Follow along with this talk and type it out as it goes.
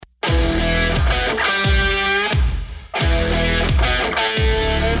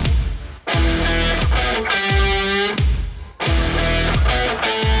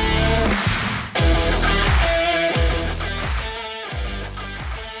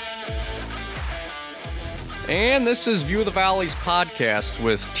And this is View of the Valleys podcast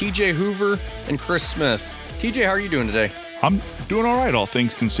with TJ Hoover and Chris Smith. TJ, how are you doing today? I'm doing all right, all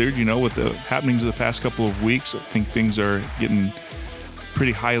things considered. You know, with the happenings of the past couple of weeks, I think things are getting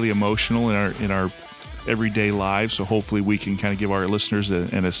pretty highly emotional in our everyday lives. So hopefully we can kind of give our listeners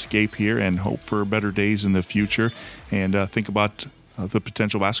an escape here and hope for better days in the future and think about the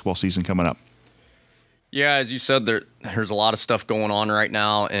potential basketball season coming up. Yeah, as you said, there's a lot of stuff going on right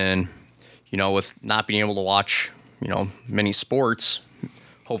now, and with not being able to watch, many sports,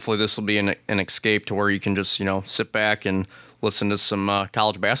 hopefully this will be an escape to where you can just, sit back and listen to some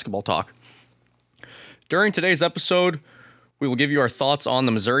college basketball talk. During today's episode, we will give you our thoughts on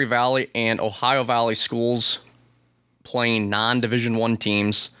the Missouri Valley and Ohio Valley schools playing non-Division I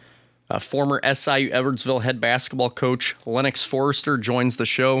teams. Former SIU Edwardsville head basketball coach Lennox Forrester joins the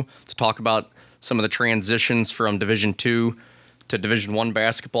show to talk about some of the transitions from Division II to Division I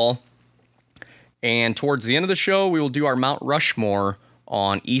basketball. And towards the end of the show, we will do our Mount Rushmore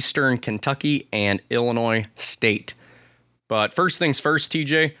on Eastern Kentucky and Illinois State. But first things first,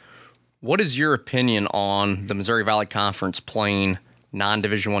 TJ, what is your opinion on the Missouri Valley Conference playing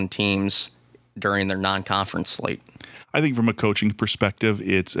non-Division I teams during their non-conference slate? I think from a coaching perspective,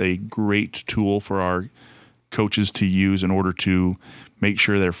 it's a great tool for our coaches to use in order to make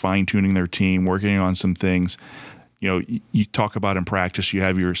sure they're fine-tuning their team, working on some things. You talk about in practice, you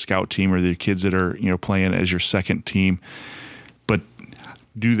have your scout team or the kids that are, playing as your second team. But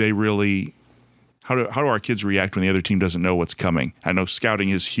do they really, how do our kids react when the other team doesn't know what's coming? I know scouting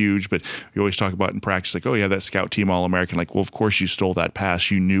is huge, but we always talk about in practice, like, oh, yeah, that scout team All-American. Like, well, of course you stole that pass.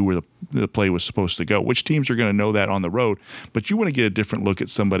 You knew where the play was supposed to go. Which teams are going to know that on the road? But you want to get a different look at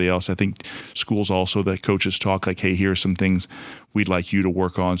somebody else. I think schools also, the coaches talk like, hey, here are some things we'd like you to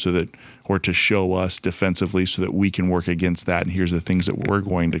work on or to show us defensively so that we can work against that. And here's the things that we're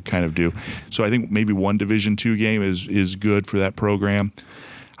going to kind of do. So I think maybe one Division II game is good for that program.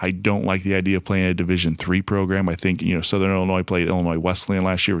 I don't like the idea of playing a Division III program. I think, Southern Illinois played Illinois Wesleyan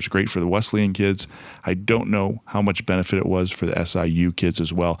last year. It was great for the Wesleyan kids. I don't know how much benefit it was for the SIU kids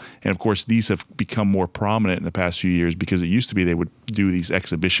as well. And, of course, these have become more prominent in the past few years because it used to be they would do these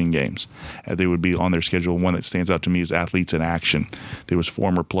exhibition games. They would be on their schedule. One that stands out to me is Athletes in Action. There was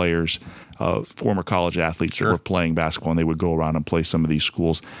former players, former college athletes that were playing basketball, and they would go around and play some of these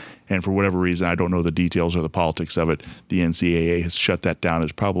schools. And for whatever reason, I don't know the details or the politics of it, the NCAA has shut that down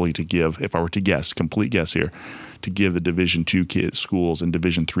as probably to give, if I were to guess, complete guess here, to give the Division II kids schools and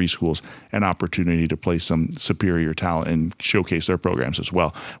Division III schools an opportunity to play some superior talent and showcase their programs as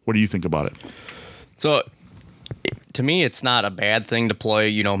well. What do you think about it? So, to me, it's not a bad thing to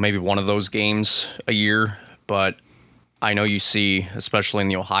play, maybe one of those games a year, but I know you see, especially in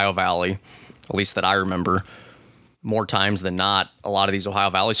the Ohio Valley, at least that I remember, more times than not, a lot of these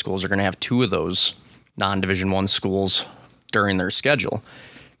Ohio Valley schools are going to have two of those non-Division I schools during their schedule.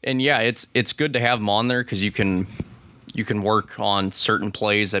 And yeah, it's good to have them on there because you can work on certain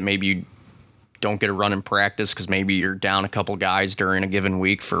plays that maybe you don't get a run in practice because maybe you're down a couple guys during a given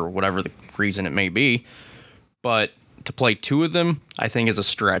week for whatever the reason it may be. But to play two of them, I think is a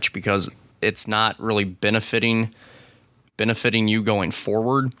stretch because it's not really benefiting you going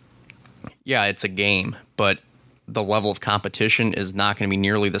forward. Yeah, it's a game, but the level of competition is not going to be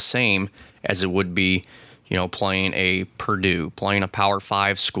nearly the same as it would be, playing a Purdue, playing a Power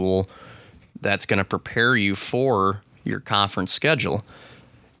 5 school that's going to prepare you for your conference schedule.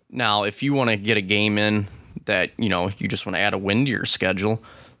 Now, if you want to get a game in that, you just want to add a win to your schedule,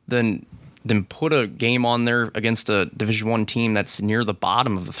 then put a game on there against a Division I team that's near the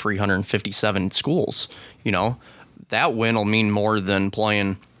bottom of the 357 schools. That win will mean more than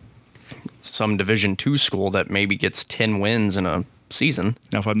playing some Division II school that maybe gets 10 wins in a season.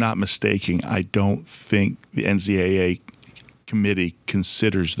 Now, if I'm not mistaken, I don't think the NCAA committee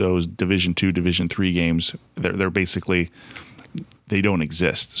considers those Division II, Division III games. They're basically, they don't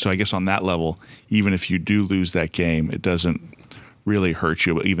exist. So I guess on that level, even if you do lose that game, it doesn't really hurt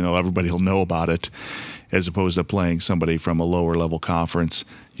you, even though everybody will know about it, as opposed to playing somebody from a lower level conference.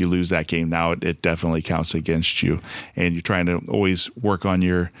 You lose that game now, it definitely counts against you. And you're trying to always work on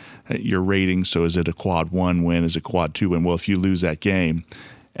your ratings. So is it a quad 1 win? Is it a quad 2 win? Well, if you lose that game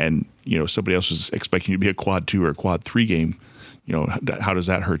and, somebody else was expecting you to be a quad 2 or a quad 3 game, how does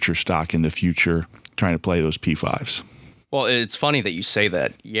that hurt your stock in the future trying to play those P5s? Well, it's funny that you say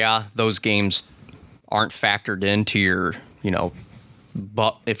that. Yeah, those games aren't factored into your,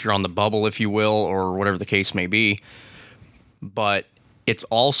 but if you're on the bubble, if you will, or whatever the case may be. But it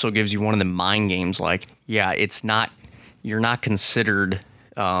also gives you one of the mind games. Like, yeah, you're not considered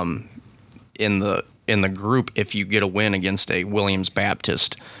in the group if you get a win against a Williams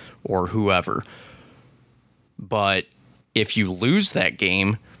Baptist or whoever. But if you lose that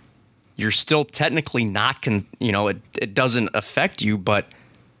game, you're still technically not, it doesn't affect you, but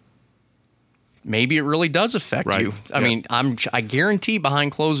maybe it really does affect you. I mean, I guarantee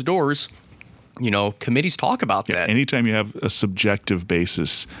behind closed doors, committees talk about that. Anytime you have a subjective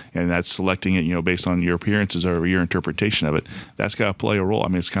basis, and that's selecting it, based on your appearances or your interpretation of it, that's got to play a role. I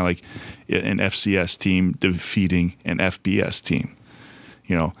mean, it's kind of like an FCS team defeating an FBS team.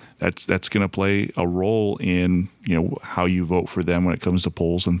 That's going to play a role in, how you vote for them when it comes to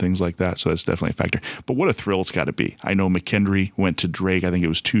polls and things like that. So that's definitely a factor. But what a thrill it's got to be. I know McKendree went to Drake, I think it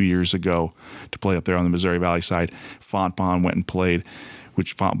was 2 years ago, to play up there on the Missouri Valley side. Fontbonne went and played,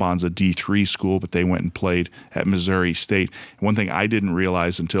 which Fontbonne's a D3 school, but they went and played at Missouri State. And one thing I didn't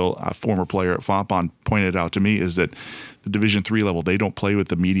realize until a former player at Fontbonne pointed out to me is that the Division III level, they don't play with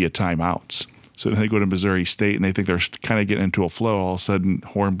the media timeouts. So they go to Missouri State and they think they're kind of getting into a flow. All of a sudden,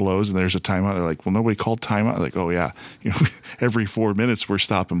 horn blows and there's a timeout. They're like, well, nobody called timeout. They're like, oh yeah, every 4 minutes we're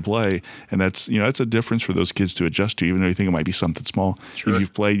stop and play, and that's a difference for those kids to adjust to. Even though you think it might be something small, sure. If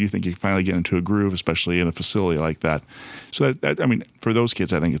you've played, you think you finally get into a groove, especially in a facility like that. So I mean, for those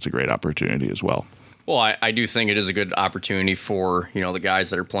kids, I think it's a great opportunity as well. Well, I do think it is a good opportunity for the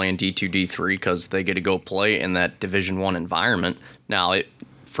guys that are playing D2, D3 because they get to go play in that Division I environment. Now,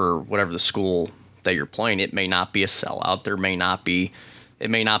 for whatever the school that you're playing, it may not be a sellout. It may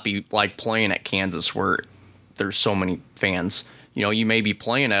not be like playing at Kansas where there's so many fans. You may be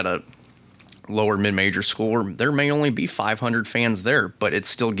playing at a lower mid-major school where there may only be 500 fans there, but it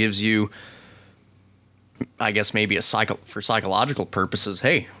still gives you, I guess, maybe for psychological purposes,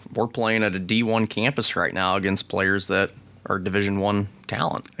 hey, we're playing at a D1 campus right now against players that are Division I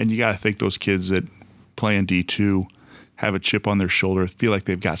talent. And you got to think those kids that play in D2 have a chip on their shoulder, feel like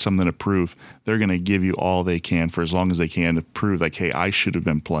they've got something to prove. They're going to give you all they can for as long as they can to prove like, hey, I should have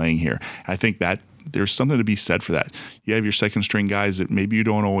been playing here. I think that there's something to be said for that. You have your second string guys that maybe you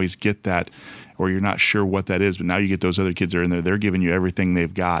don't always get that, or you're not sure what that is, but now you get those other kids that are in there. They're giving you everything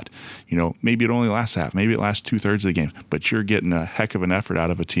they've got. Maybe it only lasts half, maybe it lasts 2/3 of the game, but you're getting a heck of an effort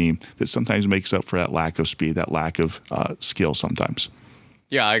out of a team that sometimes makes up for that lack of speed, that lack of skill sometimes.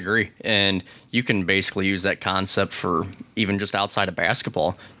 Yeah, I agree. And you can basically use that concept for even just outside of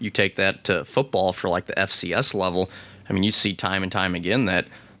basketball. You take that to football for like the FCS level. I mean, you see time and time again that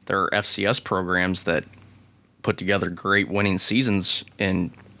there are FCS programs that put together great winning seasons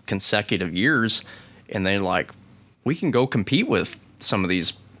in consecutive years, and they're like, we can go compete with some of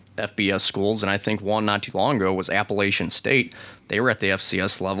these FBS schools. And I think one not too long ago was Appalachian State. They were at the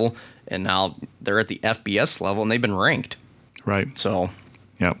FCS level, and now they're at the FBS level, and they've been ranked. Right. So...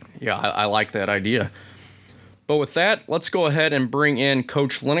 Yep. Yeah, I like that idea. But with that, let's go ahead and bring in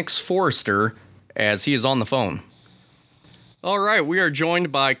Coach Lennox Forrester as he is on the phone. All right, we are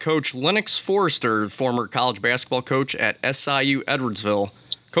joined by Coach Lennox Forrester, former college basketball coach at SIU Edwardsville.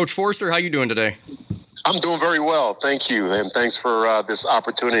 Coach Forrester, how you doing today? I'm doing very well, thank you, and thanks for this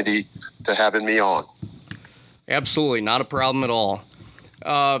opportunity to having me on. Absolutely, not a problem at all.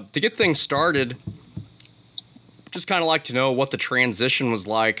 To get things started, just kind of like to know what the transition was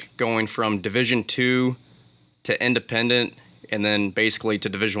like going from Division II to independent and then basically to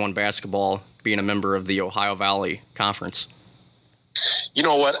Division I basketball, being a member of the Ohio Valley Conference. You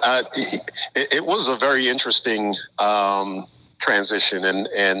know what? It was a very interesting transition,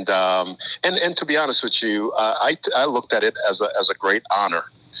 and to be honest with you, I looked at it as a great honor.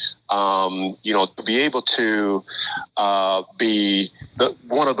 To be able to be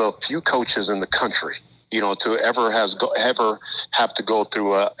one of the few coaches in the country, to ever have to go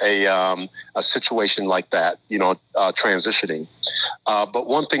through a situation like that, transitioning. But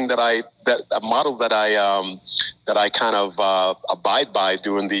one thing a model that I kind of abide by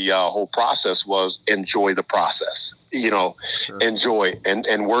during the whole process was enjoy the process. Sure. Enjoy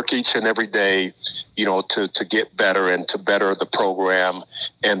and work each and every day, to get better and to better the program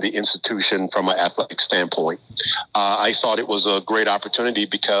and the institution from an athletic standpoint. I thought it was a great opportunity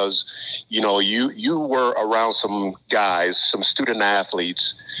because, you were around some guys, some student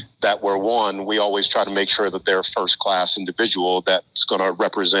athletes that were we always try to make sure that they're first class individual that's going to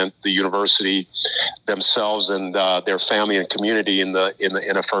represent the university themselves and their family and community in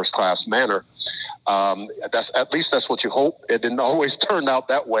a first class manner. That's what you hope. It didn't always turn out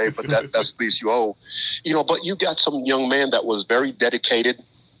that way, but that's at least you hope. But you got some young man that was very dedicated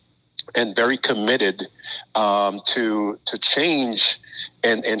and very committed to change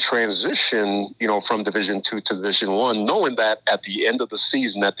and transition, from Division II to Division I, knowing that at the end of the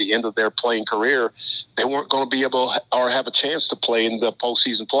season, at the end of their playing career, they weren't going to be able or have a chance to play in the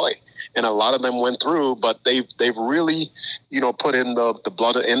postseason play. And a lot of them went through, but they've really, put in the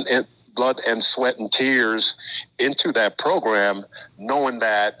blood and blood and sweat and tears into that program, knowing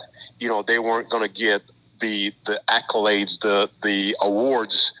that, they weren't going to get the accolades, the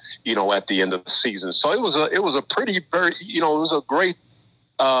awards, at the end of the season. So it was a pretty, very, it was a great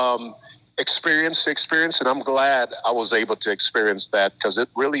experience, and I'm glad I was able to experience that, because it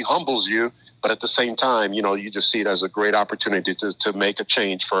really humbles you. But at the same time, you just see it as a great opportunity to make a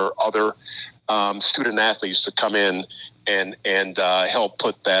change for other student athletes to come in and help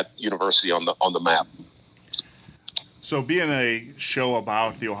put that university on the map. So being a show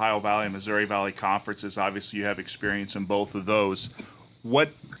about the Ohio Valley and Missouri Valley conferences, obviously you have experience in both of those.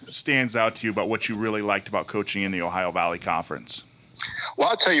 What stands out to you about what you really liked about coaching in the Ohio Valley Conference? Well,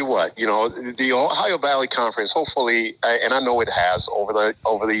 I'll tell you what, the Ohio Valley Conference, hopefully, and I know it has over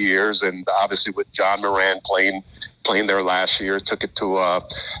the years, and obviously with John Moran playing there last year, took it to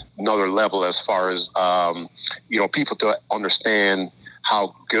another level as far as, people to understand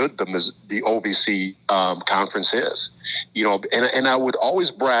how good the OVC conference is, and I would always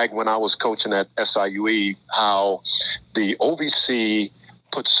brag when I was coaching at SIUE how the OVC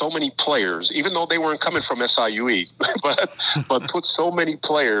put so many players, even though they weren't coming from SIUE, but put so many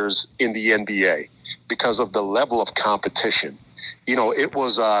players in the NBA because of the level of competition. It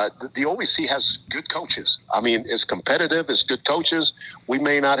was the OVC has good coaches. I mean, it's competitive. It's good coaches. We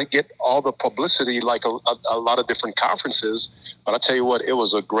may not get all the publicity like a lot of different conferences, but I tell you what, it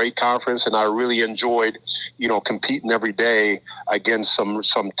was a great conference, and I really enjoyed, competing every day against some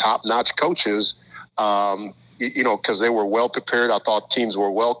top-notch coaches. Because they were well prepared. I thought teams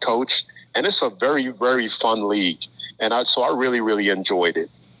were well coached, and it's a very, very fun league. And so I really, really enjoyed it.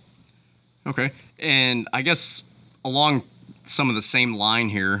 Okay. And I guess along some of the same line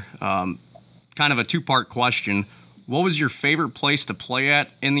here, kind of a two-part question. What was your favorite place to play at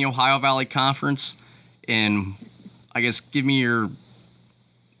in the Ohio Valley Conference? And I guess give me who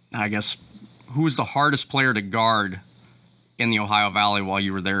was the hardest player to guard in the Ohio Valley while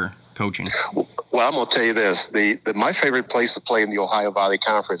you were there coaching? Well, I'm going to tell you this. My favorite place to play in the Ohio Valley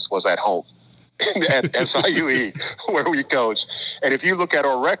Conference was at home at SIUE, where we coached. And if you look at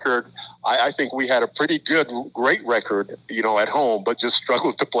our record, I think we had a great record, at home, but just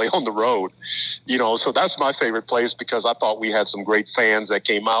struggled to play on the road. So that's my favorite place, because I thought we had some great fans that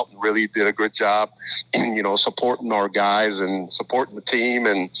came out and really did a good job, supporting our guys and supporting the team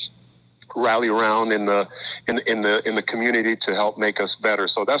and rally around in the community to help make us better.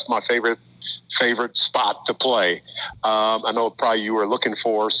 So that's my favorite spot to play. I know probably you were looking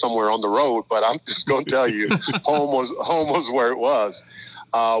for somewhere on the road, but I'm just going to tell you, home was where it was.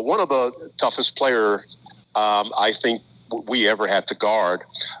 One of the toughest player I think we ever had to guard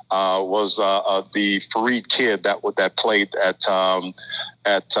was the Fareed kid that played at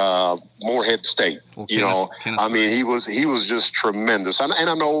Morehead State. Well, Kenneth. I mean, he was just tremendous. And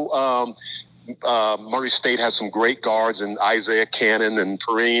I know Murray State has some great guards, and Isaiah Cannon and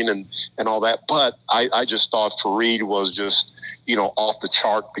Perrine and all that. But I just thought Fareed was just, off the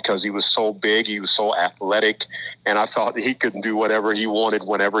chart, because he was so big, he was so athletic, and I thought he could do whatever he wanted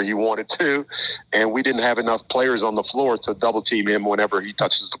whenever he wanted to. And we didn't have enough players on the floor to double team him whenever he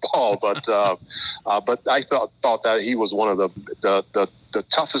touches the ball. But I thought that he was one of the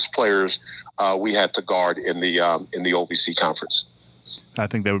toughest players we had to guard in the OVC conference. I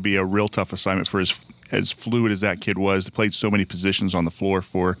think that would be a real tough assignment for as fluid as that kid was. He played so many positions on the floor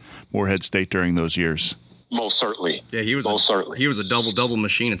for Morehead State during those years. Most certainly. Yeah, he was a double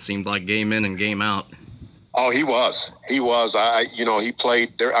machine. It seemed like game in and game out. Oh, he was. He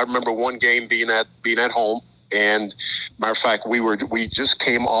played there. I remember one game being at home, and matter of fact, we just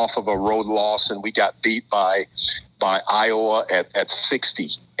came off of a road loss, and we got beat by Iowa at 60,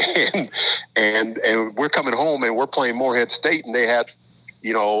 and we're coming home, and we're playing Morehead State, and they had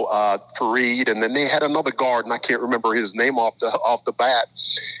Fareed, and then they had another guard, and I can't remember his name off the bat.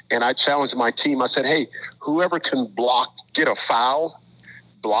 And I challenged my team. I said, hey, whoever can get a foul,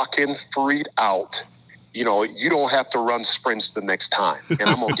 blocking Fareed out, you don't have to run sprints the next time, and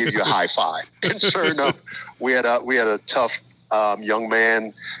I'm gonna give you a high five. And sure enough, we had a tough young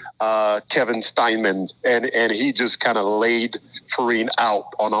man, Kevin Steinman, and he just kind of laid Fareed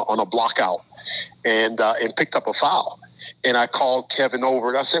out on a block out, and picked up a foul. And I called Kevin over,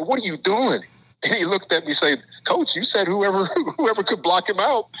 and I said, what are you doing? And he looked at me and said, Coach, you said whoever could block him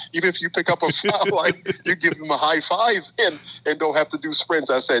out, even if you pick up a foul, you give him a high five and don't have to do sprints.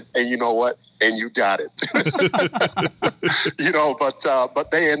 I said, and you know what? And you got it.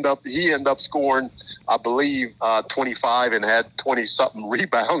 But he ended up scoring, I believe, 25 and had 20-something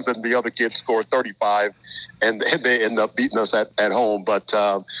rebounds, and the other kid scored 35. And they end up beating us at home. But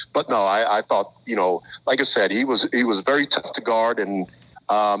no, I thought, like I said, he was very tough to guard, and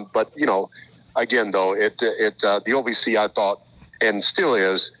But again, though, the OVC, I thought, and still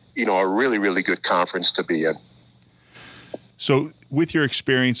is, a really, really good conference to be in. So with your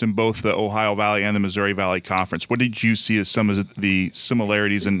experience in both the Ohio Valley and the Missouri Valley Conference, what did you see as some of the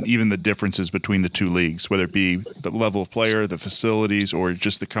similarities and even the differences between the two leagues, whether it be the level of player, the facilities, or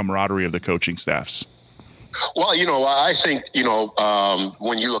just the camaraderie of the coaching staffs? Well, I think,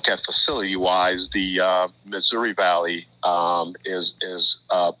 when you look at facility-wise, the Missouri Valley is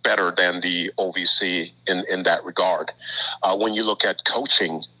better than the OVC in that regard. When you look at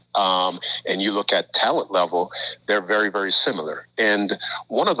coaching, and you look at talent level, they're very, very similar. And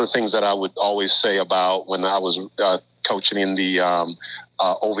one of the things that I would always say about when I was coaching in the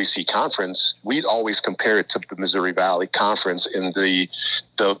OVC conference, we'd always compare it to the Missouri Valley Conference in the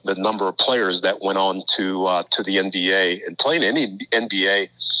number of players that went on to the NBA and playing in the NBA.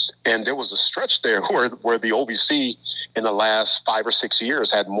 And there was a stretch there where the OVC in the last 5 or 6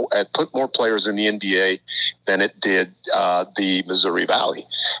 years had put more players in the NBA than it did the Missouri Valley.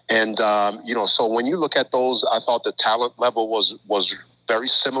 And so when you look at those, I thought the talent level was very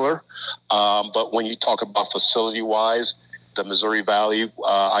similar. But when you talk about facility-wise, the Missouri Valley,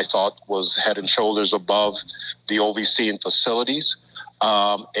 I thought, was head and shoulders above the OVC in facilities.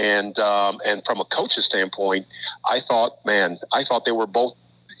 And from a coach's standpoint, I thought they were both,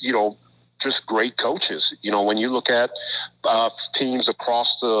 just great coaches. When you look at teams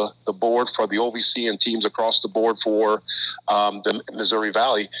across the board for the OVC and teams across the board for the Missouri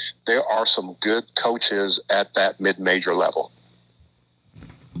Valley, there are some good coaches at that mid-major level.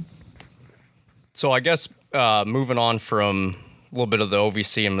 So I guess moving on from a little bit of the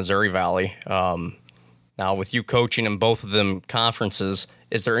OVC and Missouri Valley, now with you coaching in both of them conferences,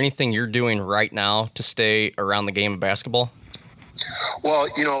 is there anything you're doing right now to stay around the game of basketball? Well,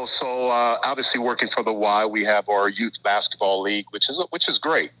 so obviously working for the Y, we have our youth basketball league, which is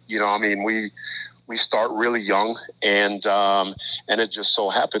great. We start really young, and it just so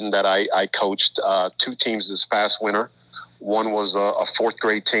happened that I coached 2 teams this past winter. One was a 4th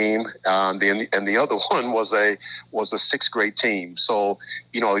grade team, and the other one was a 6th grade team. So,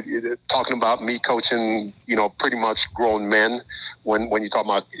 talking about me coaching, pretty much grown men, when you talk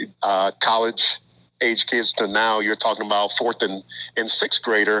about college age kids to now, you're talking about 4th and 6th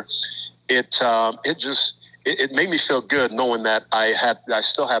grader. It made me feel good knowing that I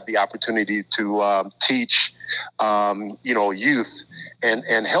still have the opportunity to teach, youth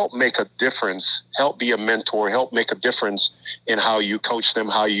and help make a difference, help be a mentor, help make a difference in how you coach them,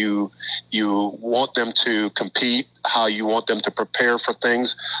 how you want them to compete, how you want them to prepare for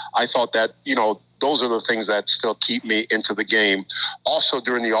things. I thought that, those are the things that still keep me into the game. Also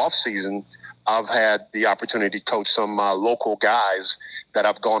during the off season, I've had the opportunity to coach some local guys that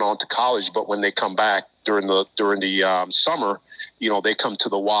have gone on to college, but when they come back during the summer, they come to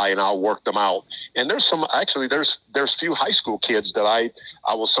the Y and I'll work them out. And there's few high school kids that I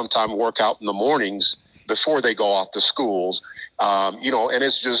will sometimes work out in the mornings before they go off to schools. And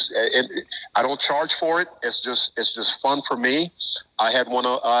it's just, I don't charge for it. It's just fun for me. I had one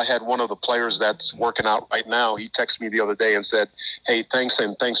of the players that's working out right now. He texted me the other day and said, "Hey, thanks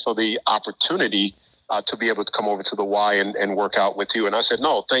for the opportunity to be able to come over to the Y and work out with you." And I said,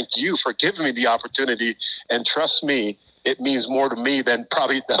 "No, thank you for giving me the opportunity. And trust me, it means more to me than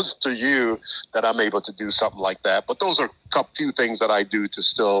probably it does to you that I'm able to do something like that." But those are a few things that I do to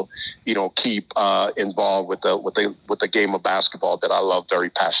still, keep involved with the game of basketball that I love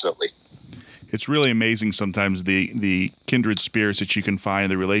very passionately. It's really amazing sometimes the kindred spirits that you can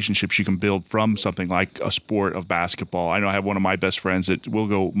find, the relationships you can build from something like a sport of basketball. I know I have one of my best friends that we'll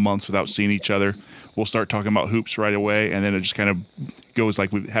go months without seeing each other. We'll start talking about hoops right away, and then it just kind of goes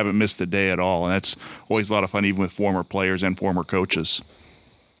like we haven't missed a day at all. And that's always a lot of fun, even with former players and former coaches.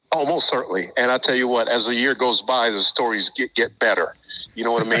 Oh, most certainly. And I tell you what, as the year goes by, the stories get better. You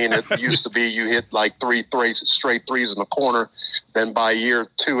know what I mean? It used to be you hit like 3 straight threes in the corner. Then by year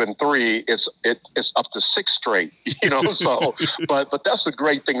 2 and 3, it's up to 6 straight. So, but that's the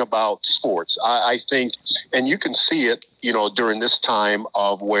great thing about sports. I think, and you can see it, during this time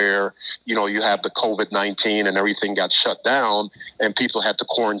of where, you have the COVID-19 and everything got shut down and people had to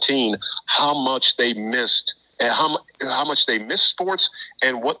quarantine, how much they missed and how much they miss sports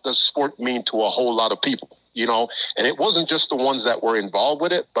and what does sport mean to a whole lot of people. And it wasn't just the ones that were involved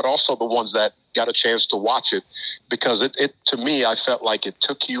with it, but also the ones that got a chance to watch it, because it to me, I felt like it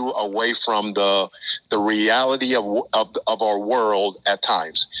took you away from the reality of our world at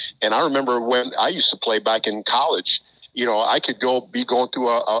times. And I remember when I used to play back in college, I could be going through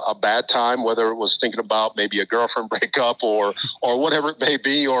a bad time, whether it was thinking about maybe a girlfriend breakup or whatever it may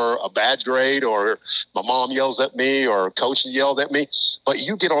be, or a bad grade, or my mom yells at me, or coach yelled at me. But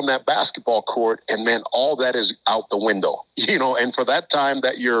you get on that basketball court, and man, all that is out the window. And for that time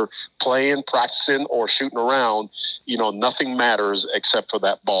that you're playing, practicing, or shooting around, nothing matters except for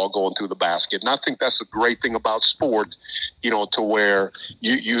that ball going through the basket. And I think that's a great thing about sport, to where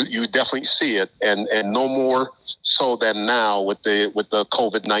you definitely see it, and no more so than now with the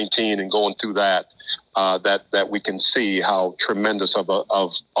COVID-19 and going through that. That we can see how tremendous of a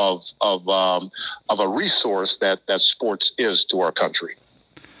resource that sports is to our country.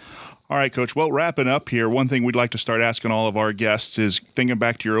 All right, Coach. Well, wrapping up here, one thing we'd like to start asking all of our guests is thinking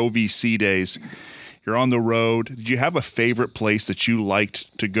back to your OVC days. You're on the road. Did you have a favorite place that you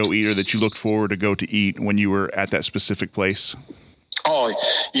liked to go eat, or that you looked forward to go to eat when you were at that specific place? Oh,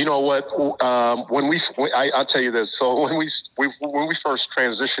 you know what? I'll tell you this. So when we first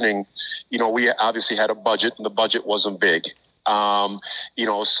transitioning, we obviously had a budget, and the budget wasn't big.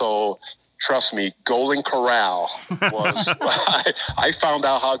 So trust me, Golden Corral was. I found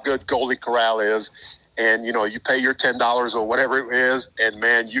out how good Golden Corral is. And, you pay your $10 or whatever it is, and,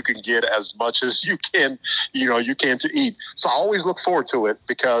 man, you can get as much as you can to eat. So I always look forward to it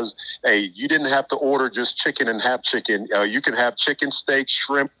because, hey, you didn't have to order just chicken and have chicken. You can have chicken, steak,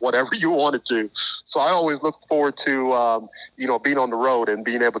 shrimp, whatever you wanted to. So I always look forward to, being on the road and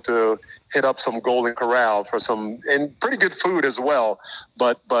being able to hit up some Golden Corral for some and pretty good food as well.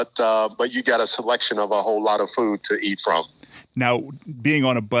 But you got a selection of a whole lot of food to eat from. Now, being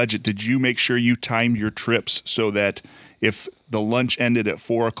on a budget, did you make sure you timed your trips so that if the lunch ended at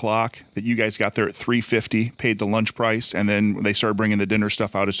 4:00, that you guys got there at 3:50, paid the lunch price, and then they started bringing the dinner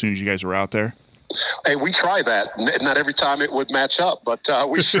stuff out as soon as you guys were out there? Hey, we tried that. Not every time it would match up, but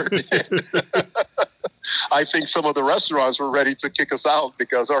we sure did. I think some of the restaurants were ready to kick us out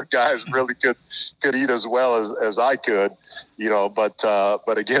because our guys really could eat as well as I could,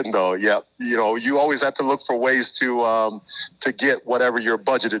 But again, though, yeah, you always have to look for ways to get whatever you're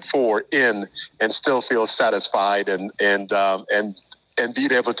budgeted for in and still feel satisfied and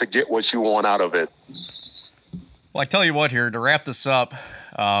being able to get what you want out of it. Well, I tell you what, here to wrap this up.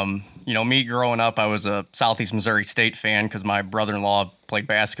 Me growing up, I was a Southeast Missouri State fan because my brother-in-law played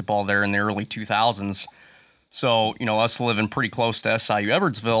basketball there in the early 2000s. So, us living pretty close to SIU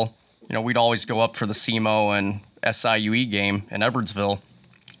Edwardsville, we'd always go up for the SEMO and SIUE game in Edwardsville.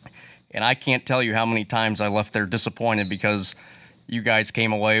 And I can't tell you how many times I left there disappointed because you guys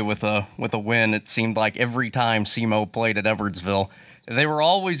came away with a win. It seemed like every time SEMO played at Edwardsville. They were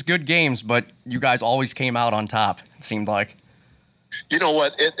always good games, but you guys always came out on top, it seemed like. You know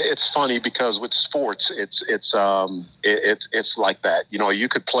what? It's funny because with sports, it's like that. You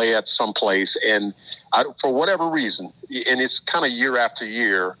could play at some place, and for whatever reason, and it's kind of year after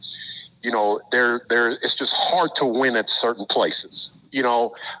year. It's just hard to win at certain places. It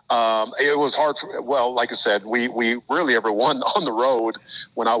was hard. Like I said, we rarely ever won on the road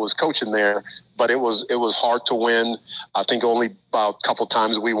when I was coaching there, but it was hard to win. I think only about a couple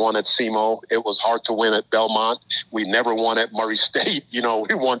times we won at SEMO. It was hard to win at Belmont. We never won at Murray State. We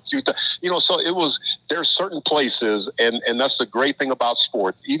won Utah. So there's certain places, and that's the great thing about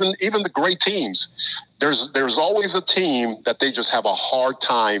sport. Even the great teams, there's always a team that they just have a hard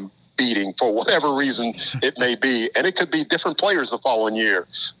time beating for whatever reason it may be, and it could be different players the following year.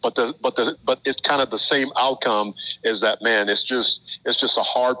 But it's kind of the same outcome. Is that, man? It's just a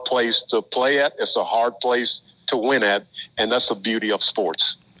hard place to play at. It's a hard place to win at, and that's the beauty of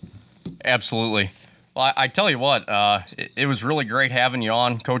sports. Absolutely. Well, I tell you what, it was really great having you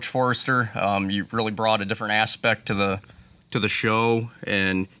on, Coach Forrester. You really brought a different aspect to the show,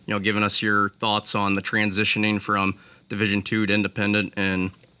 and giving us your thoughts on the transitioning from Division II to independent and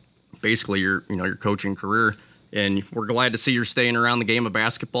basically your coaching career. And we're glad to see you're staying around the game of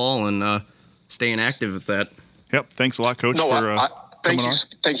basketball and staying active with that. Yep. Thanks a lot, Coach.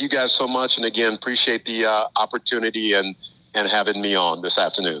 Thank you guys so much. And again, appreciate the opportunity and having me on this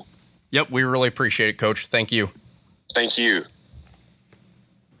afternoon. Yep. We really appreciate it, Coach. Thank you. Thank you.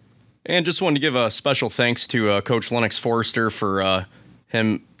 And just wanted to give a special thanks to Coach Lennox Forrester for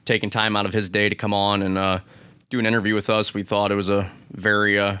him taking time out of his day to come on and do an interview with us. We thought it was a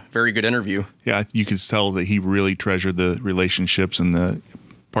very good interview. Yeah, you could tell that he really treasured the relationships and the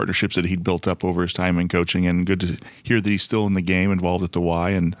partnerships that he'd built up over his time in coaching, and good to hear that he's still in the game, involved at the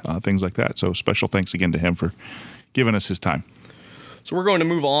Y and things like that. So special thanks again to him for giving us his time. So we're going to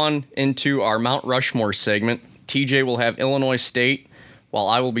move on into our Mount Rushmore segment. TJ will have Illinois State, while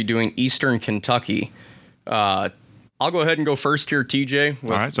I will be doing Eastern Kentucky. I'll go ahead and go first here, TJ. All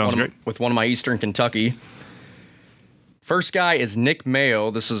right, sounds great. With one of my Eastern Kentucky. First guy is Nick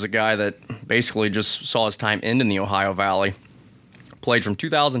Mayo. This is a guy that basically just saw his time end in the Ohio Valley. Played from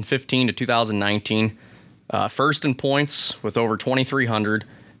 2015 to 2019. First in points with over 2,300.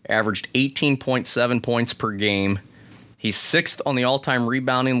 Averaged 18.7 points per game. He's sixth on the all-time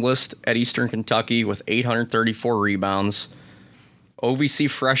rebounding list at Eastern Kentucky with 834 rebounds. OVC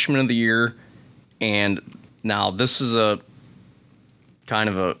Freshman of the Year. And now this is a kind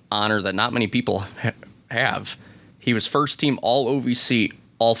of an honor that not many people have. He was first team All-OVC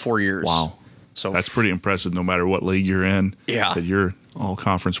all 4 years. Wow. So that's pretty impressive no matter what league you're in. Yeah. That you're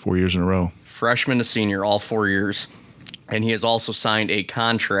all-conference 4 years in a row. Freshman to senior all 4 years. And he has also signed a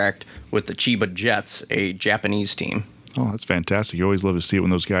contract with the Chiba Jets, a Japanese team. Oh, that's fantastic. You always love to see it when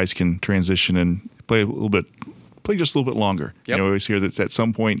those guys can transition and play just a little bit longer. Yep. You always hear that at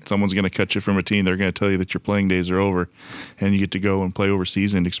some point someone's going to cut you from a team. They're going to tell you that your playing days are over, and you get to go and play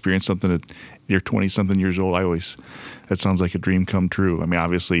overseas and experience something at you're 20-something years old. That sounds like a dream come true. I mean,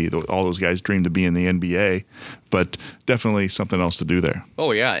 obviously, all those guys dream to be in the NBA, but definitely something else to do there.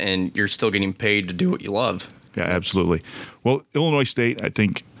 Oh, yeah, and you're still getting paid to do what you love. Yeah, absolutely. Well, Illinois State, I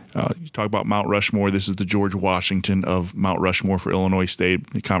think, you talk about Mount Rushmore. This is the George Washington of Mount Rushmore for Illinois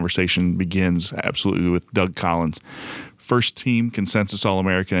State. The conversation begins absolutely with Doug Collins. First team consensus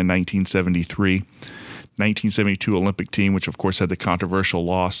All-American in 1973. 1972 Olympic team, which of course had the controversial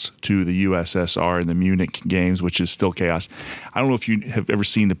loss to the USSR in the Munich Games, which is still chaos. I don't know if you have ever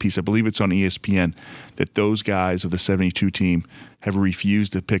seen the piece. I believe it's on ESPN that those guys of the 72 team have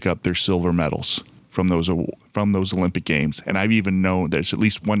refused to pick up their silver medals from those Olympic Games. And I've even known there's at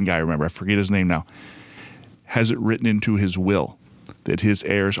least one guy, I remember, I forget his name now, has it written into his will that his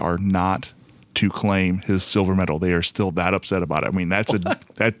heirs are not to claim his silver medal. They are still that upset about it. I mean, that's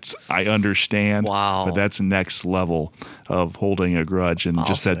I understand. Wow. But that's next level of holding a grudge and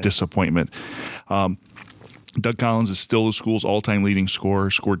that disappointment. Doug Collins is still the school's all-time leading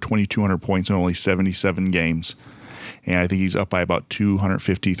scorer, scored 2,200 points in only 77 games. And I think he's up by about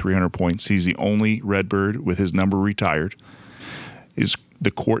 250, 300 points. He's the only Redbird with his number retired.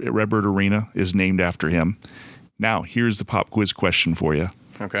 The court at Redbird Arena is named after him. Now, here's the pop quiz question for you.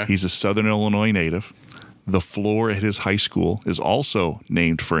 Okay. He's a Southern Illinois native. The floor at his high school is also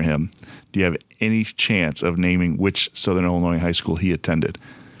named for him. Do you have any chance of naming which Southern Illinois high school he attended?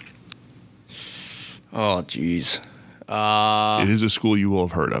 Oh, geez. It is a school you will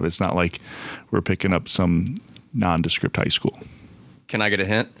have heard of. It's not like we're picking up some nondescript high school. Can I get a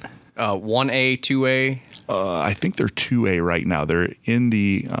hint? 1A, 2A? I think they're 2A right now. They're in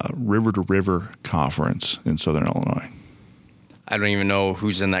the River to River Conference in Southern Illinois. I don't even know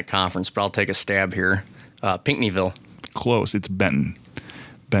who's in that conference, but I'll take a stab here. Pinckneyville. Close. It's Benton,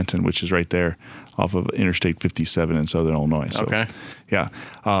 which is right there off of Interstate 57 in Southern Illinois. So, okay. Yeah,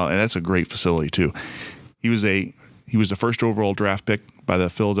 and that's a great facility too. He was the first overall draft pick by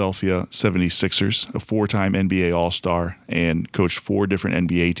the Philadelphia 76ers, a four-time NBA All-Star, and coached 4 different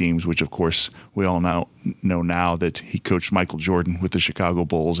NBA teams, which, of course, we all know now that he coached Michael Jordan with the Chicago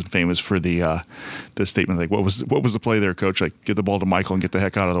Bulls and famous for the statement like, what was the play there, Coach? Like, get the ball to Michael and get the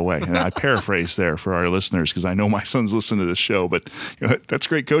heck out of the way. And I paraphrase there for our listeners because I know my sons listen to this show, but that's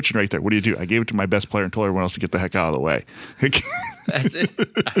great coaching right there. What do? I gave it to my best player and told everyone else to get the heck out of the way. That's it.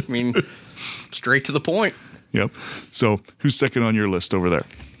 I mean, straight to the point. Yep. So who's second on your list over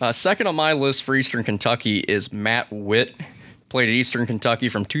there? Second on my list for Eastern Kentucky is Matt Witt. Played at Eastern Kentucky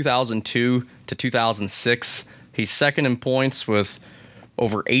from 2002 to 2006. He's second in points with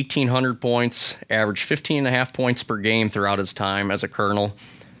over 1,800 points, averaged 15.5 points per game throughout his time as a Colonel.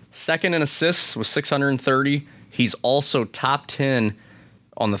 Second in assists with 630. He's also top 10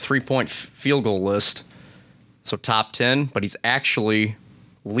 on the three-point field goal list. So top 10, but he's actually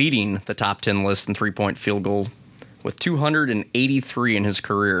leading the top 10 list in three-point field goal with 283 in his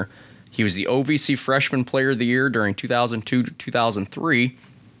career. He was the OVC Freshman Player of the Year during 2002 to 2003,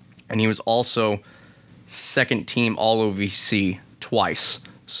 and he was also second team All-OVC twice.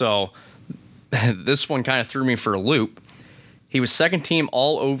 So this one kind of threw me for a loop. He was second team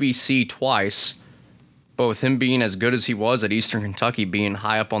All-OVC twice, but with him being as good as he was at Eastern Kentucky, being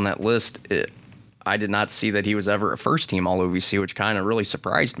high up on that list, I did not see that he was ever a first-team All-OVC, which kind of really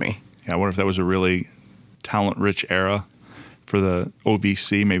surprised me. Yeah, I wonder if that was a really talent-rich era for the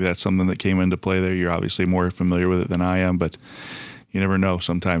OVC. Maybe that's something that came into play there. You're obviously more familiar with it than I am, but you never know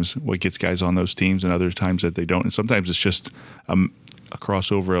sometimes what gets guys on those teams and other times that they don't. And sometimes it's just a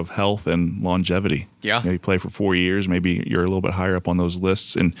crossover of health and longevity. Yeah. You play for 4 years, maybe you're a little bit higher up on those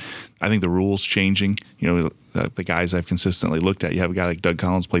lists. And I think the rules changing, the guys I've consistently looked at. You have a guy like Doug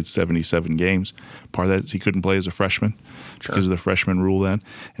Collins played 77 games. Part of that is he couldn't play as a freshman because of the freshman rule then.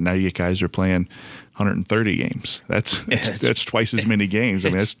 And now you get guys who are playing 130 games. That's twice as many games. I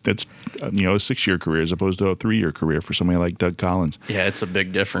mean, that's a 6-year career as opposed to a 3-year career for somebody like Doug Collins. Yeah, it's a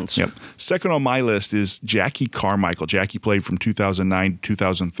big difference. Yep. Second on my list is Jackie Carmichael. Jackie played from 2009 to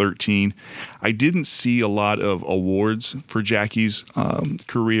 2013. I didn't see a lot of awards for Jackie's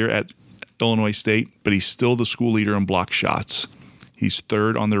career at Illinois State, but he's still the school leader in block shots. He's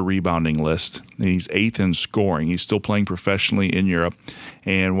third on their rebounding list, and he's 8th in scoring. He's still playing professionally in Europe,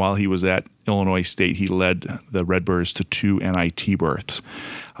 and while he was at Illinois State, he led the Redbirds to 2 NIT berths.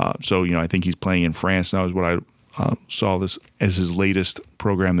 So I think he's playing in France now is what I saw this as his latest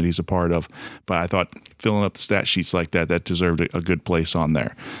program that he's a part of. But I thought filling up the stat sheets like that deserved a good place on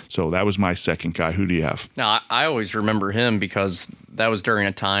there. So that was my second guy. Who do you have? Now, I always remember him because that was during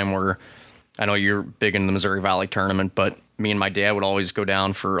a time where I know you're big in the Missouri Valley tournament, but me and my dad would always go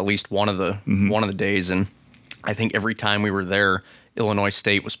down for at least one of the days, and I think every time we were there, Illinois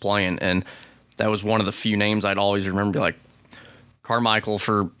State was playing, and that was one of the few names I'd always remember, like Carmichael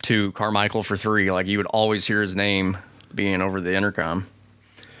for 2, Carmichael for 3. Like you would always hear his name being over the intercom.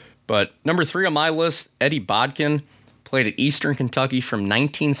 But number 3 on my list, Eddie Bodkin, played at Eastern Kentucky from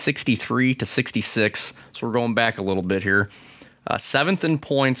 1963 to 66. So we're going back a little bit here. 7th in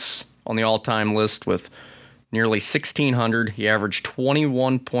points on the all-time list with nearly 1,600. He averaged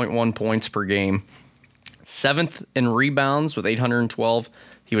 21.1 points per game. 7th in rebounds with 812.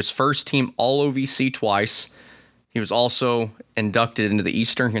 He was first team All-OVC twice. He was also inducted into the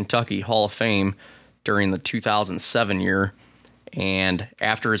Eastern Kentucky Hall of Fame during the 2007 year. And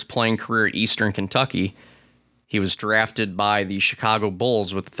after his playing career at Eastern Kentucky, he was drafted by the Chicago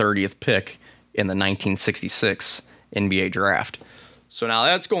Bulls with the 30th pick in the 1966 NBA draft. So now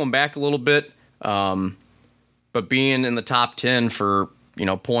that's going back a little bit. But being in the top 10 for,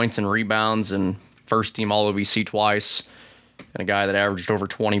 points and rebounds and first team All-OVC twice, and a guy that averaged over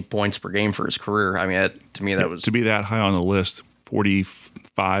 20 points per game for his career, I mean, to me, that was... To be that high on the list,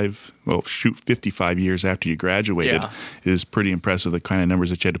 55 years after you graduated is pretty impressive, the kind of numbers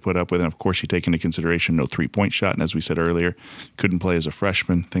that you had to put up with. And, of course, you take into consideration no three-point shot. And as we said earlier, couldn't play as a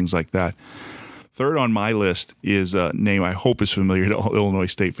freshman, things like that. Third on my list is a name I hope is familiar to all Illinois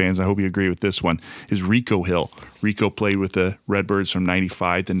State fans. I hope you agree with this one, is Rico Hill. Rico played with the Redbirds from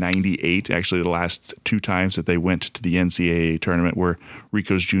 95 to 98. Actually, the last 2 times that they went to the NCAA tournament were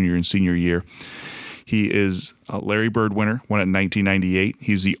Rico's junior and senior year. He is a Larry Bird winner, won it in 1998.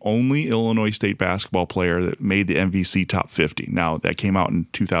 He's the only Illinois State basketball player that made the MVC top 50. Now, that came out in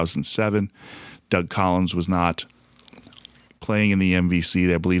 2007. Doug Collins was not playing in the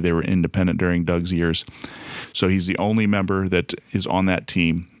MVC. I believe they were independent during Doug's years. So he's the only member that is on that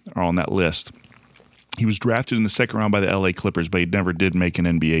team or on that list. He was drafted in the second round by the LA Clippers, but he never did make an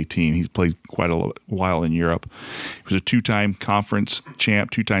NBA team. He's played quite a while in Europe. He was a 2-time conference champ,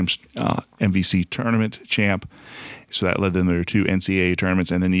 2-time MVC tournament champ. So that led them to 2 NCAA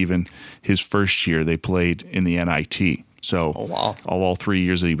tournaments. And then even his first year, they played in the NIT. So all 3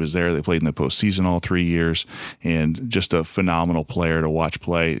 years that he was there, they played in the postseason all 3 years, and just a phenomenal player to watch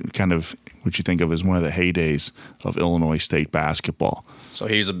play. Kind of what you think of as one of the heydays of Illinois State basketball. So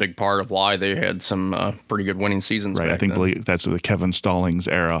he's a big part of why they had some pretty good winning seasons. Right, back believe that's the Kevin Stallings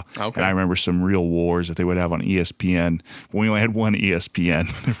era. Okay. And I remember some real wars that they would have on ESPN. We only had one ESPN.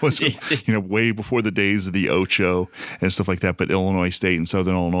 It was way before the days of the Ocho and stuff like that. But Illinois State and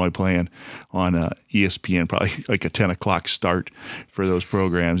Southern Illinois playing on ESPN, probably like a 10 o'clock start for those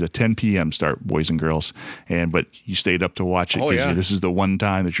programs, a 10 p.m. start, boys and girls. But you stayed up to watch it because this is the one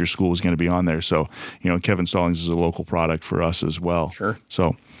time that your school was going to be on there. So Kevin Stallings is a local product for us as well. Sure.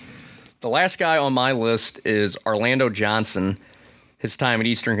 So the last guy on my list is Orlando Johnson. His time at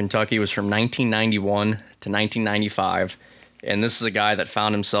Eastern Kentucky was from 1991 to 1995. And this is a guy that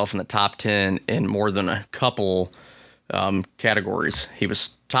found himself in the top 10 in more than a couple categories. He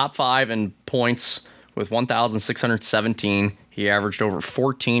was top 5 in points with 1,617. He averaged over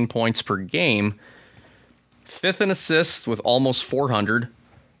 14 points per game. 5th in assists with almost 400.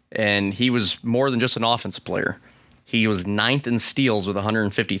 And he was more than just an offensive player. He was 9th in steals with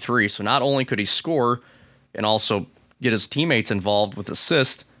 153. So not only could he score and also get his teammates involved with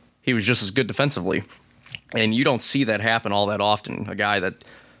assists, he was just as good defensively. And you don't see that happen all that often, a guy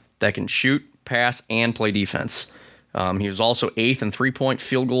that can shoot, pass, and play defense. He was also 8th in three-point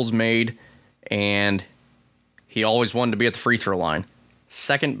field goals made, and he always wanted to be at the free throw line.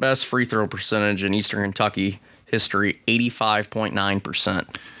 2nd best free throw percentage in Eastern Kentucky history,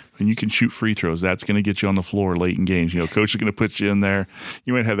 85.9%. and you can shoot free throws. That's going to get you on the floor late in games. Coach is going to put you in there.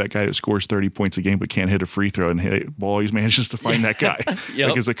 You might have that guy that scores 30 points a game but can't hit a free throw, and ball always manages to find that guy. Yep.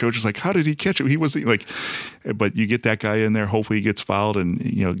 Because the coach is like, how did he catch him? He wasn't like, but you get that guy in there. Hopefully he gets fouled and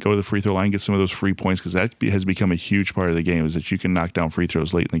go to the free throw line, get some of those free points, because that has become a huge part of the game, is that you can knock down free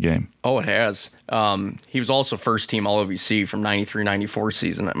throws late in the game. Oh, it has. He was also first team All OVC from 93-94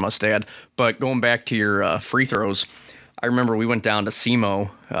 season, I must add. But going back to your free throws, I remember we went down to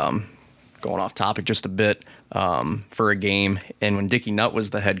SEMO, going off topic just a bit, for a game. And when Dickie Nutt was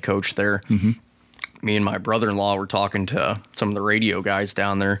the head coach there, me and my brother-in-law were talking to some of the radio guys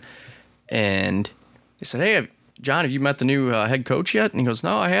down there. And they said, hey, John, have you met the new head coach yet? And he goes,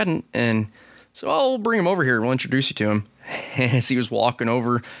 no, I hadn't. And so we'll bring him over here and we'll introduce you to him. And as he was walking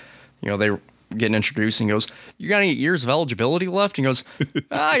over, they were getting introduced, and he goes, you got any years of eligibility left? And he goes,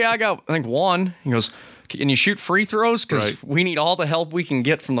 yeah, I got, I think, one. He goes, can you shoot free throws? Because we need all the help we can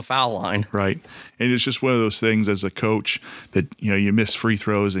get from the foul line. Right. And it's just one of those things as a coach that, you miss free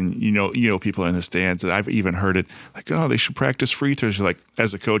throws, and, people in the stands, and I've even heard it like, oh, they should practice free throws. You're like,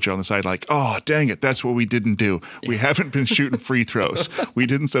 as a coach on the side, like, oh, dang it, that's what we didn't do. We haven't been shooting free throws. We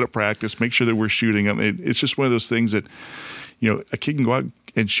didn't set up practice, make sure that we're shooting them. It's just one of those things that, a kid can go out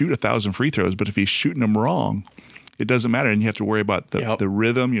and shoot 1,000 free throws, but if he's shooting them wrong, it doesn't matter, and you have to worry about the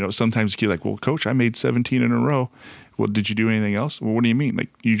rhythm. Sometimes the kid's like, well, coach, I made 17 in a row. Well, did you do anything else? Well, what do you mean? Like,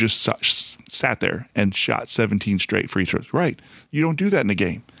 you just sat there and shot 17 straight free throws. Right. You don't do that in a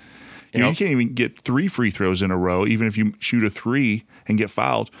game. You can't even get 3 free throws in a row. Even if you shoot a 3 and get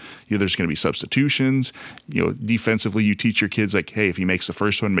fouled, there's going to be substitutions. Defensively, you teach your kids, like, hey, if he makes the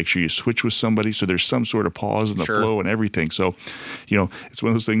first one, make sure you switch with somebody. So there's some sort of pause in the flow and everything. So, it's one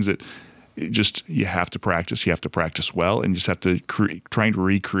of those things that you have to practice. You have to practice well, and you just have to trying to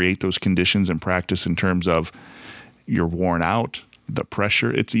recreate those conditions and practice in terms of you're worn out, the pressure.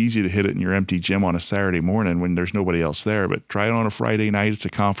 It's easy to hit it in your empty gym on a Saturday morning when there's nobody else there, but try it on a Friday night. It's a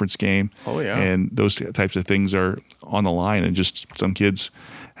conference game. Oh, yeah. And those types of things are on the line, and just some kids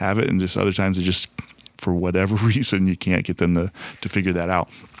have it, and just other times it just, for whatever reason, you can't get them to figure that out.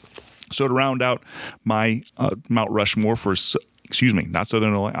 So to round out my Mount Rushmore for not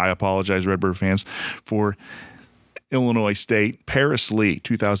Southern Illinois. I apologize, Redbird fans, for Illinois State. Paris Lee,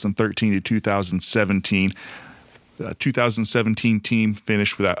 2013 to 2017. The 2017 team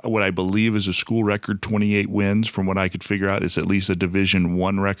finished with what I believe is a school record 28 wins. From what I could figure out, it's at least a Division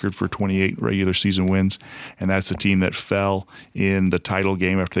I record for 28 regular season wins. And that's the team that fell in the title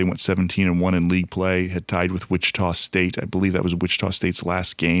game after they went 17-1 in league play, had tied with Wichita State. I believe that was Wichita State's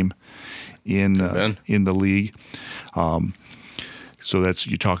last game in the league. So that's,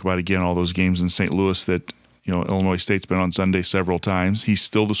 you talk about, again, all those games in St. Louis that, Illinois State's been on Sunday several times. He's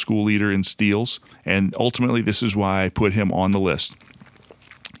still the school leader in steals, and ultimately this is why I put him on the list.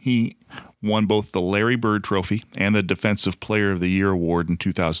 He won both the Larry Bird Trophy and the Defensive Player of the Year award in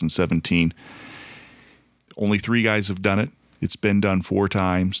 2017. Only 3 guys have done it. It's been done 4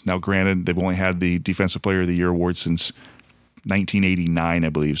 times. Now, granted, they've only had the Defensive Player of the Year award since 1989, I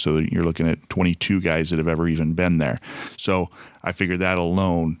believe. So you're looking at 22 guys that have ever even been there. So I figured that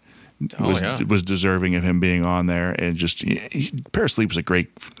alone was deserving of him being on there. And just Paris Lee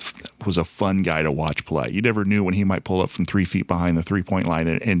was a fun guy to watch play. You never knew when he might pull up from 3 feet behind the 3-point line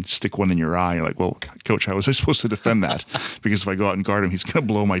and stick one in your eye. You're like, well, coach, how was I supposed to defend that? Because if I go out and guard him, he's going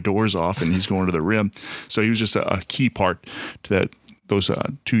to blow my doors off and he's going to the rim. So he was just a key part to that. Those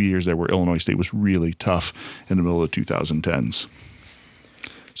 2 years there where Illinois State was really tough in the middle of the 2010s.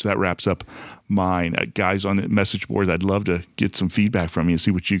 So that wraps up mine. Guys on the message boards, I'd love to get some feedback from you and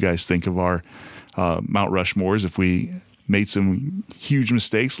see what you guys think of our Mount Rushmores. If we made some huge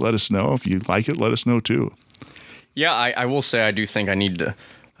mistakes, let us know. If you like it, let us know too. Yeah, I will say I do think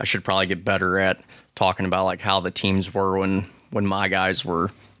I should probably get better at talking about like how the teams were when my guys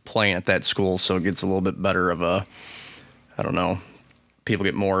were playing at that school, so it gets a little bit better of a, I don't know, people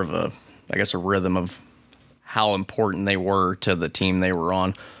get more of a rhythm of how important they were to the team they were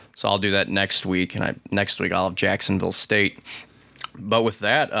on. So I'll do that next week, and next week I'll have Jacksonville State. But with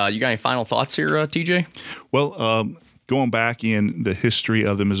that, you got any final thoughts here, TJ? Well, going back in the history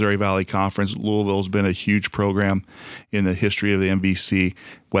of the Missouri Valley Conference, Louisville's been a huge program in the history of the MVC.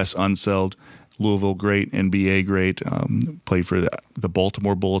 Wes Unseld, Louisville great, NBA great, played for the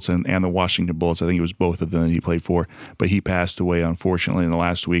Baltimore Bullets and the Washington Bullets. I think it was both of them that he played for, but he passed away, unfortunately, in the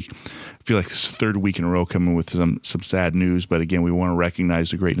last week. I feel like it's the 3rd week in a row coming with some sad news, but again, we want to recognize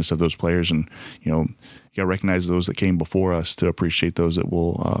the greatness of those players, and you got to recognize those that came before us to appreciate those that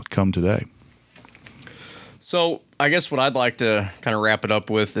will come today. So I guess what I'd like to kind of wrap it up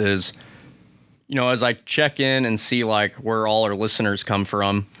with is, as I check in and see like where all our listeners come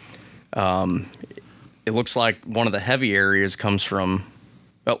from, it looks like one of the heavy areas comes from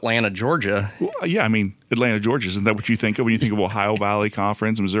Atlanta, Georgia. Well, yeah, I mean, Atlanta, Georgia. Isn't that what you think of when you think of Ohio Valley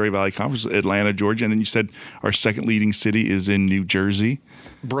Conference, Missouri Valley Conference, Atlanta, Georgia? And then you said our second leading city is in New Jersey.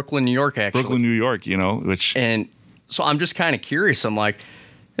 Brooklyn, New York, actually. Brooklyn, New York, which... And so I'm just kind of curious. I'm like,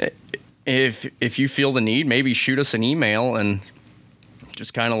 if you feel the need, maybe shoot us an email and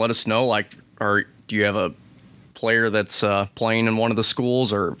just kind of let us know, like, or do you have a player that's playing in one of the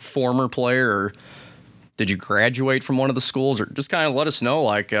schools or former player, or did you graduate from one of the schools, or just kind of let us know,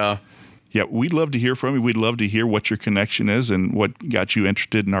 like... Yeah, we'd love to hear from you. We'd love to hear what your connection is and what got you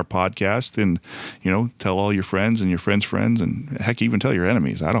interested in our podcast. And, tell all your friends and your friends' friends, and heck, even tell your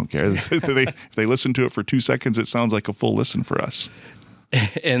enemies. I don't care. If they listen to it for 2 seconds, it sounds like a full listen for us.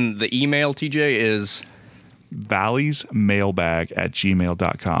 And the email, TJ, is...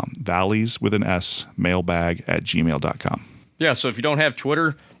 valleysmailbag@gmail.com. Valleys with an S, mailbag@gmail.com. Yeah, so if you don't have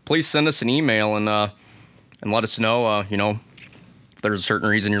Twitter, please send us an email and let us know, if there's a certain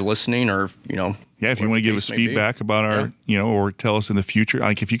reason you're listening, or, Yeah, if you want to give us feedback about our, or tell us in the future.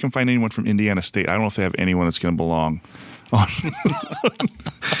 Like, if you can find anyone from Indiana State, I don't know if they have anyone that's going to belong on.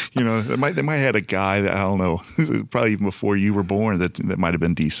 They might have had a guy that, I don't know, probably even before you were born, that might have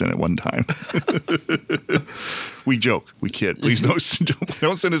been decent at one time. We joke, we kid. Please don't send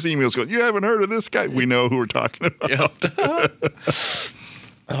us emails going, you haven't heard of this guy. We know who we're talking about. Yep.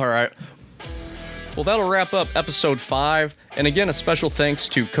 All right. Well, that'll wrap up episode 5. And again, a special thanks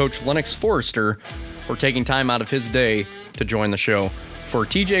to Coach Lennox Forrester for taking time out of his day to join the show. For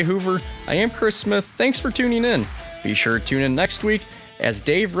TJ Hoover, I am Chris Smith. Thanks for tuning in. Be sure to tune in next week as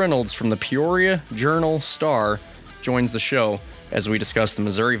Dave Reynolds from the Peoria Journal-Star joins the show as we discuss the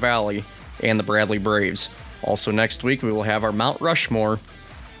Missouri Valley and the Bradley Braves. Also next week, we will have our Mount Rushmore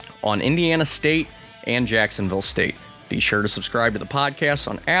on Indiana State and Jacksonville State. Be sure to subscribe to the podcast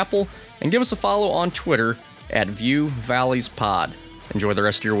on Apple and give us a follow on Twitter @ViewValleysPod. Enjoy the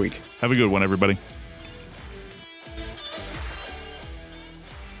rest of your week. Have a good one, everybody.